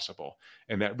as possible.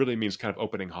 And that really means kind of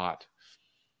opening hot.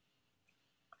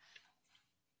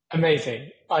 Amazing.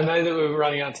 I know that we're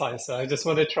running out of time, so I just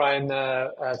want to try and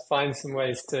find some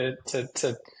ways to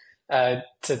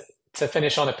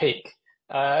finish on a peak.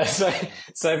 So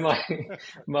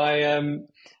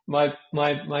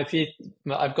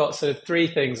I've got sort of 3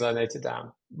 things I noted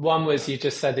down. One was you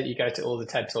just said that you go to all the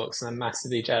TED Talks, and I'm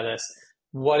massively jealous.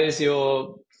 What is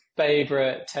your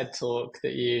favorite TED Talk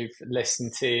that you've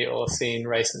listened to or seen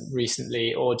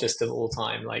recently, or just of all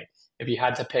time? Like, if you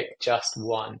had to pick just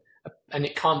one, and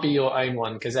it can't be your own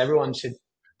one because everyone should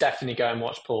definitely go and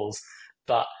watch Paul's,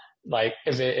 but like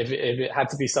if it had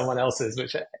to be someone else's,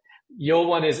 which your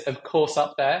one is of course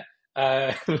up there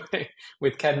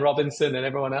with Ken Robinson and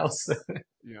everyone else.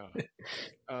 Yeah.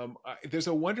 There's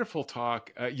a wonderful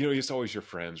talk, it's always your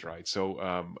friends, right?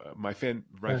 So my friend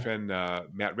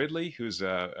Matt Ridley, who's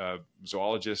a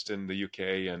zoologist in the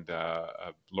UK and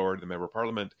a Lord, the Member of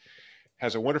Parliament,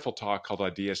 has a wonderful talk called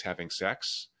Ideas Having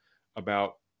Sex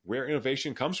about where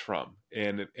innovation comes from.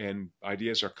 And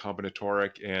ideas are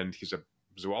combinatoric, and he's a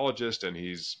zoologist and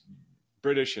he's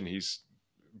British and he's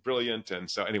brilliant. And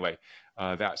so anyway,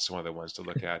 that's one of the ones to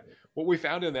look at. What we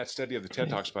found in that study of the TED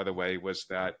Talks, by the way, was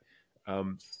that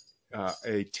um,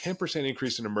 a 10%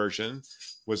 increase in immersion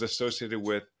was associated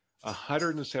with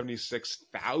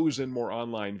 176,000 more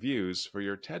online views for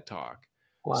your TED Talk.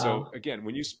 So Wow. again,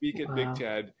 when you speak at Big Wow.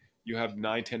 TED, you have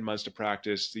 9, 10 months to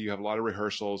practice. So you have a lot of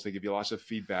rehearsals. They give you lots of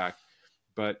feedback.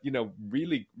 But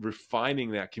really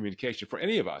refining that communication for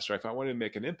any of us, right? If I wanted to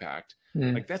make an impact,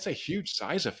 Mm, like that's a huge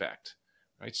size effect,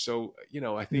 right? So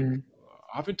I think mm,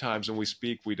 oftentimes when we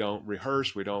speak, we don't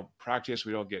rehearse, we don't practice,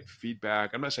 we don't get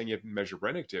feedback. I'm not saying you have to measure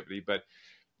brain activity, but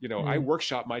I mm.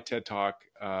 workshop my TED Talk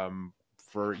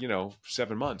for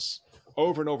 7 months,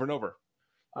 over and over and over.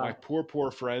 My Wow.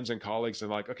 poor friends and colleagues are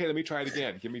like, okay, let me try it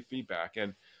again. Give me feedback.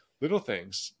 And little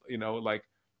things, like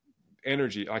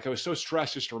energy. Like I was so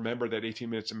stressed just to remember that 18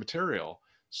 minutes of material.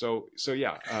 So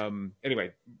yeah.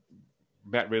 Anyway,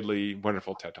 Matt Ridley,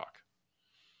 wonderful TED Talk.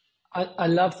 I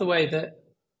love the way that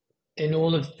in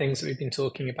all of the things that we've been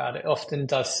talking about, it often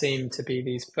does seem to be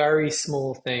these very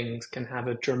small things can have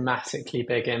a dramatically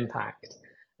big impact.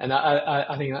 And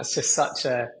I think that's just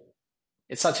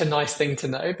it's such a nice thing to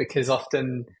know because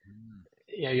often,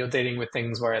 you're dealing with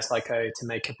things where it's like, oh, to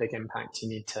make a big impact, you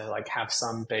need to like have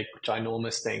some big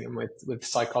ginormous thing. And with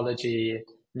psychology,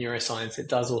 neuroscience, it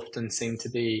does often seem to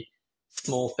be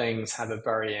small things have a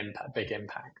very big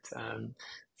impact.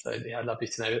 So yeah, I'd love you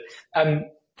to know.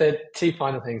 The two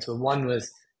final things were one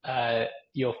was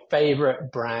your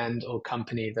favorite brand or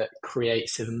company that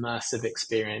creates immersive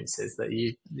experiences that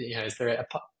is there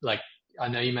like, I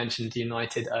know you mentioned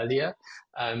United earlier,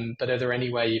 but are there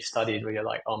anywhere you've studied where you're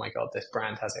like, oh my God, this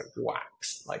brand has it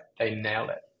waxed, like they nail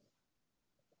it?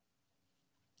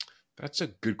 That's a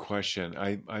good question.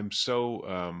 I'm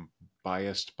so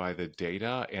biased by the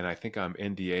data, and I think I'm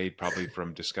NDA'd probably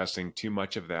from discussing too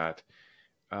much of that.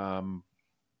 Um,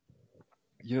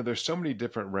 there's so many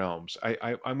different realms.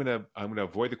 I'm gonna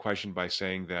avoid the question by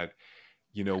saying that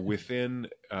within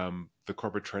the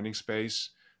corporate training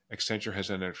space, Accenture has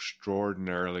done an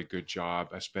extraordinarily good job.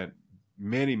 I spent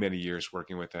many years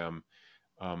working with them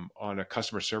on a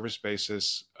customer service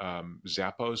basis.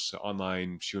 Zappos,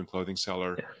 online shoe and clothing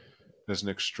seller, Yeah. does an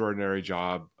extraordinary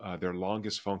job. Their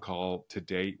longest phone call to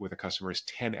date with a customer is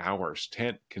 10 hours,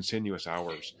 10 continuous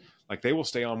hours. Like they will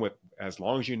stay on with as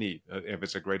long as you need if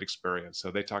it's a great experience.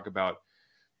 So they talk about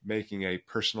making a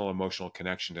personal emotional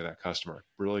connection to that customer.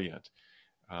 Brilliant.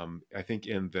 I think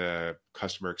in the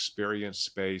customer experience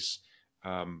space,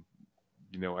 um,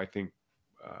 I think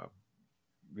uh,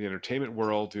 the entertainment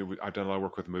world, I've done a lot of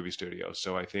work with movie studios.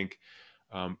 So I think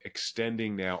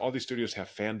extending now, all these studios have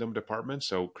fandom departments.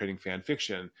 So creating fan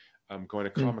fiction, going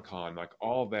to Mm. Comic-Con, like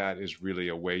all that is really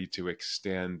a way to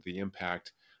extend the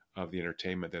impact of the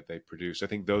entertainment that they produce. I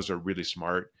think those are really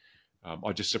smart.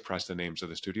 I'll just suppress the names of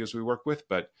the studios we work with,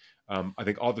 but I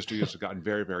think all the studios have gotten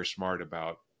very smart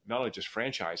about not only just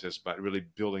franchises, but really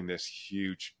building this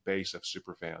huge base of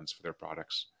super fans for their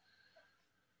products.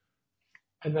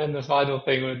 And then the final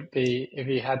thing would be if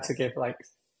you had to give like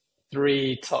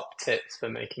three top tips for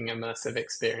making immersive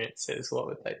experiences, what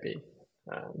would they be?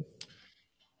 Um,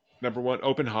 Number one,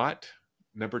 open hot.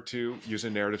 Number two, use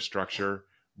a narrative structure.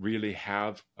 Really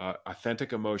have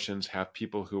authentic emotions. Have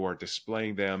people who are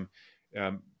displaying them.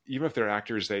 Even if they're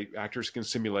actors, actors can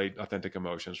simulate authentic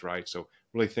emotions, right? So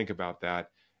really think about that.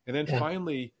 And then yeah.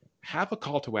 finally, have a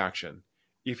call to action.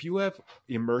 If you have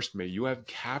immersed me, you have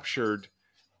captured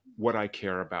what I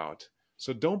care about.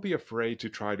 So don't be afraid to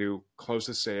try to close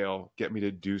the sale, get me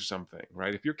to do something,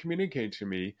 right? If you're communicating to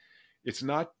me, it's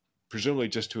not presumably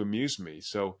just to amuse me.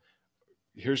 So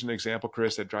here's an example,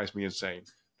 Chris, that drives me insane.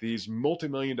 These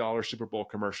multi-million-dollar Super Bowl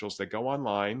commercials that go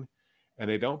online and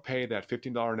they don't pay that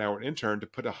 $15 an hour intern to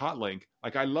put a hot link.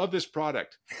 Like, I love this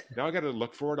product. Now I got to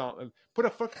look for it on, put a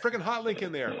freaking hot link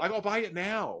in there. Like, I'll buy it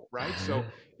now, right? So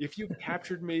if you've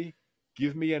captured me,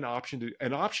 give me an option.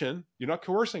 You're not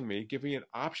coercing me. Give me an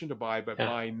option to buy, but Yeah.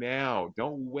 buy now.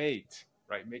 Don't wait,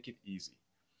 right? Make it easy.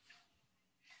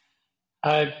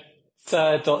 Uh,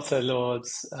 Sir Dr.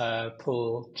 Lords,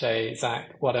 Paul J.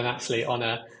 Zach, what an absolute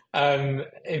honor.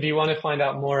 If you want to find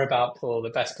out more about Paul, the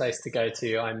best place to go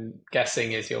to, I'm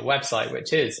guessing, is your website,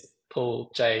 which is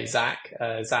Paul J. Zach,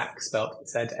 Zach spelled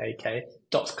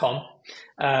ZAK.com,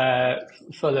 uh,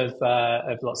 full of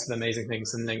lots of amazing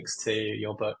things and links to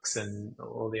your books and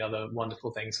all the other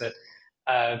wonderful things. But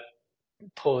uh,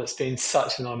 Paul, it's been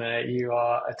such an honor. You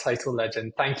are a total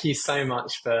legend. Thank you so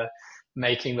much for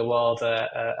making the world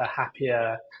a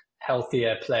happier,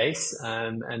 healthier place,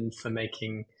 and for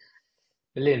making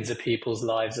millions of people's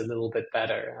lives a little bit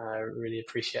better. I really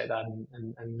appreciate that,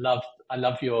 and love I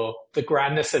love your the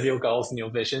grandness of your goals and your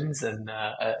visions, and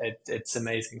it's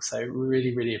amazing. So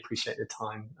really, really appreciate the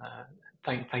time.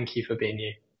 Thank you for being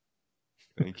you.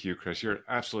 Thank you, Chris. You're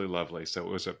absolutely lovely. So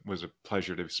it was a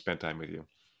pleasure to spend time with you.